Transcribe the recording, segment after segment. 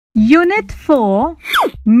Unit 4,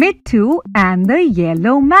 Mittu and the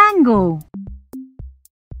Yellow Mango.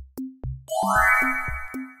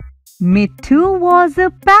 Mittu was a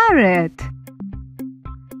parrot.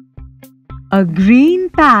 A green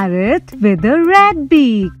parrot with a red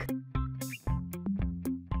beak.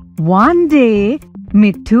 One day,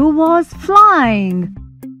 Mittu was flying.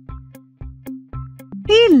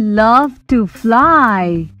 He loved to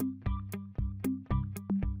fly.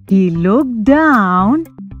 He looked down.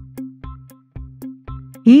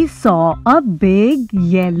 He saw a big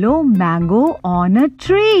yellow mango on a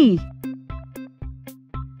tree.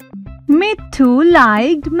 Mittu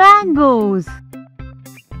liked mangoes.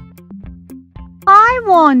 "I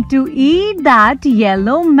want to eat that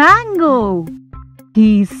yellow mango,"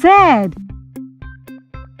 he said.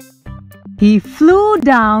 He flew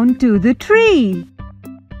down to the tree.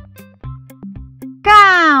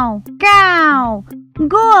 "Cow, cow,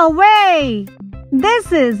 go away!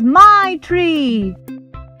 This is my tree,"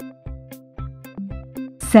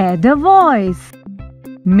 said a voice.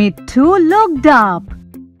 Mittu looked up.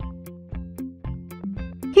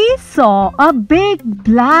 He saw a big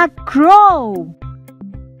black crow.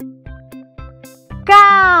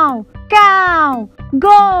 "Cow, cow,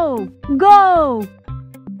 go, go!"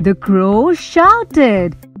 the crow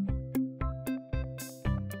shouted.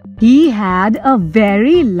 He had a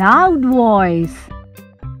very loud voice.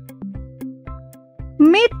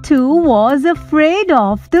 Mittu was afraid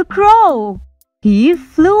of the crow. He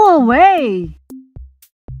flew away.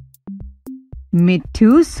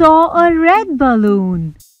 Mittu saw a red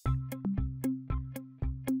balloon.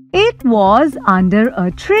 It was under a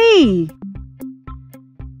tree.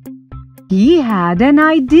 He had an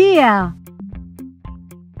idea.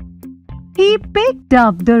 He picked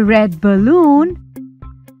up the red balloon.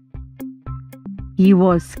 He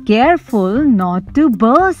was careful not to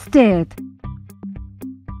burst it.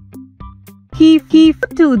 He flew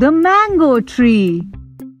to the mango tree.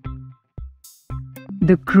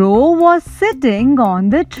 The crow was sitting on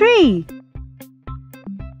the tree.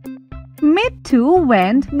 Mittu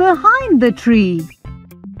went behind the tree.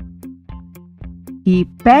 He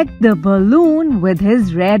pecked the balloon with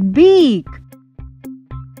his red beak.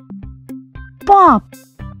 Pop!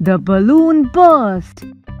 The balloon burst.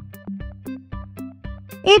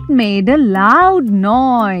 It made a loud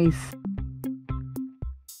noise.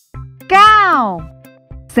 "Cow!"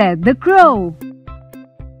 said the crow.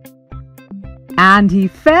 And he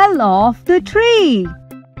fell off the tree.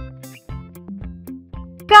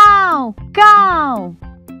 "Cow! Cow!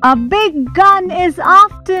 A big gun is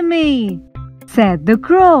after me," said the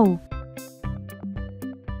crow.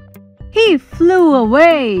 He flew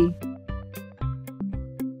away.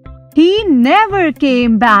 He never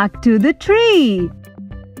came back to the tree.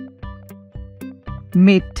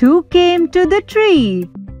 Mittu came to the tree.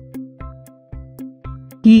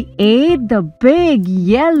 He ate the big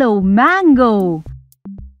yellow mango.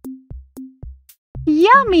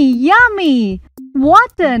 "Yummy, yummy!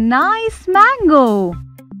 What a nice mango!"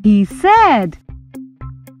 he said.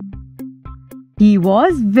 He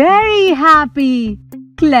was very happy.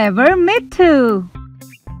 Clever Mittu!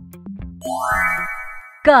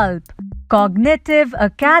 CALP, Cognitive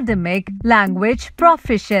Academic Language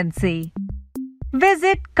Proficiency.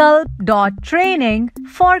 Visit calp.training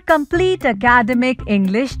for complete academic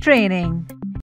English training.